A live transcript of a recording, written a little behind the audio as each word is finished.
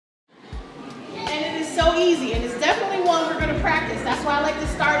so easy, and it's definitely one we're going to practice. That's why I like to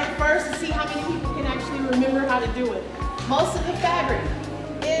start it first to see how many people can actually remember how to do it. Most of the fabric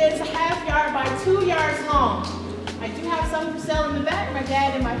is a 1/2 yard by 2 yards long. I do have some for sale in the back. My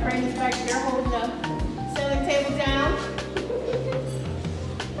dad and my friend is back there holding the selling table down.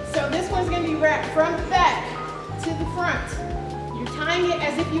 So this one's going to be wrapped from the back to the front. You're tying it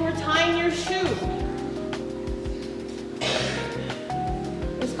as if you were tying your shoe.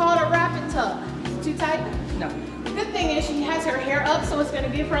 It's called a wrap and tuck. Is it too tight? No. The good thing is she has her hair up, so it's going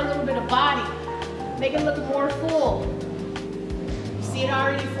to give her a little bit of body. Make it look more full. You see it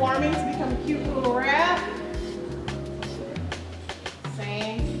already forming to become a cute little wrap.